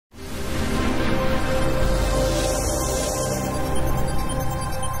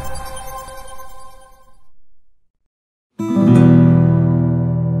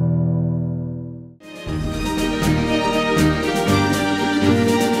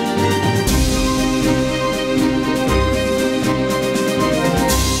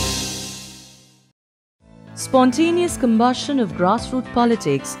Spontaneous combustion of grassroots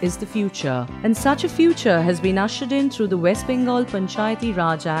politics is the future, and such a future has been ushered in through the West Bengal Panchayati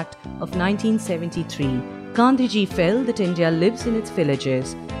Raj Act of 1973. Gandhiji felt that India lives in its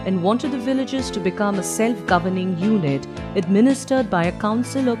villages and wanted the villages to become a self-governing unit administered by a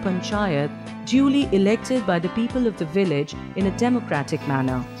council or panchayat duly elected by the people of the village in a democratic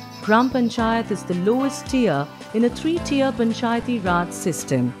manner. Gram Panchayat is the lowest tier in a three-tier Panchayati Raj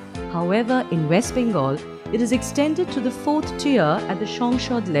system. However, in West Bengal, it is extended to the fourth tier at the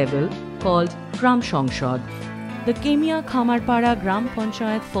Shongshad level called Gram Shongshad. The Kemia Khamar Gram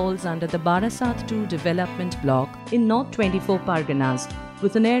Panchayat falls under the Barasat 2 development block in North 24 Parganas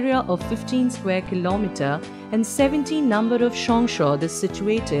with an area of 15 square kilometer, and 17 number of Shongshad is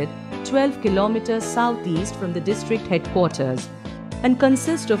situated 12 kilometers southeast from the district headquarters and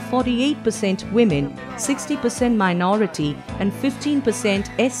consists of 48% women, 60% minority and 15%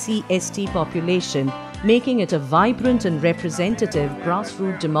 SC/ST population, making it a vibrant and representative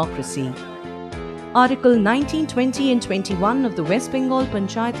grassroots democracy. Article 19, 20 and 21 of the West Bengal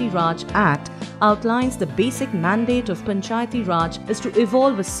Panchayati Raj Act outlines the basic mandate of Panchayati Raj is to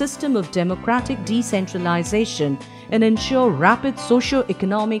evolve a system of democratic decentralization and ensure rapid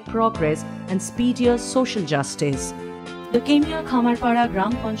socio-economic progress and speedier social justice. The Kemia Khamar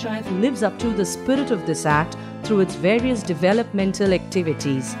Gram Panchayat lives up to the spirit of this act through its various developmental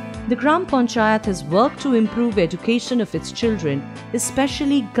activities. The Gram Panchayat has worked to improve education of its children,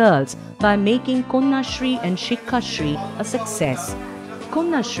 especially girls, by making Konyashri and Shikhashri a success.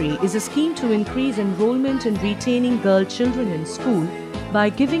 Konyashri is a scheme to increase enrollment and retaining girl children in school by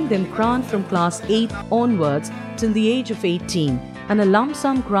giving them grant from class 8 onwards till the age of 18 and a lump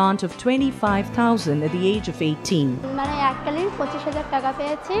sum grant of 25,000 at the age of 18.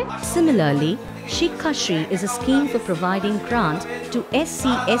 Similarly, Shikhashri is a scheme for providing grant to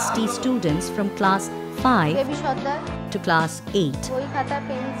SC/ST students from class 5 to class 8.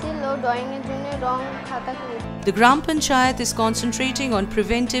 The Gram Panchayat is concentrating on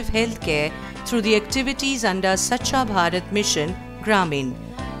preventive healthcare through the activities under Swachh Bharat Mission Gramin.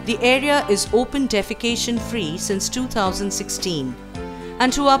 The area is open defecation free since 2016.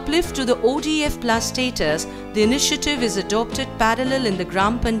 And to uplift to the ODF Plus status, the initiative is adopted parallel in the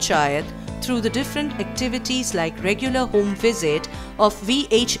Gram Panchayat through the different activities like regular home visit of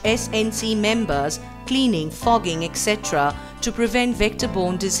VHSNC members, cleaning, fogging, etc. to prevent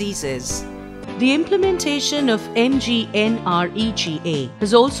vector-borne diseases. The implementation of MGNREGA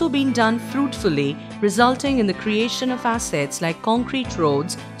has also been done fruitfully, resulting in the creation of assets like concrete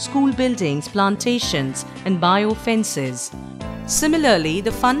roads, school buildings, plantations, and bio-fences. Similarly,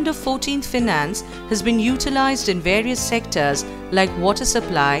 the Fund of 14th Finance has been utilized in various sectors like water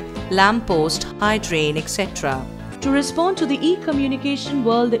supply, lamppost, hydrant, etc. To respond to the e-communication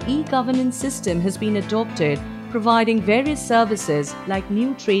world, the e-governance system has been adopted, providing various services like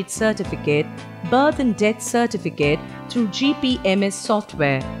new trade certificate, birth and death certificate through GPMS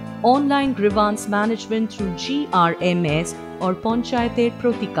software, online grievance management through GRMS or Panchayater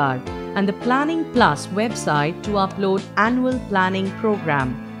Pratikar, and the Planning Plus website to upload annual planning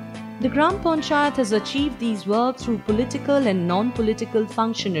program. The Gram Panchayat has achieved these work through political and non-political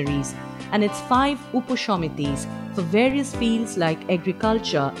functionaries and its 5 Upashamitis for various fields like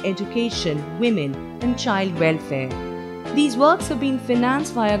agriculture, education, women and child welfare. These works have been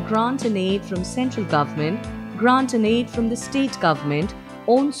financed via grant and aid from central government, grant and aid from the state government,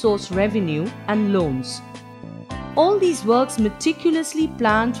 own source revenue and loans. All these works, meticulously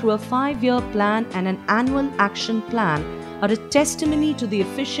planned through a 5-year plan and an annual action plan, are a testimony to the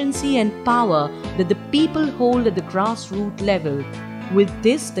efficiency and power that the people hold at the grassroots level. With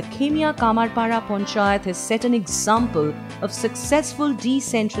this, the Kemia Khamar Panchayat has set an example of successful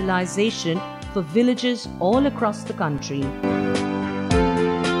decentralization for villages all across the country.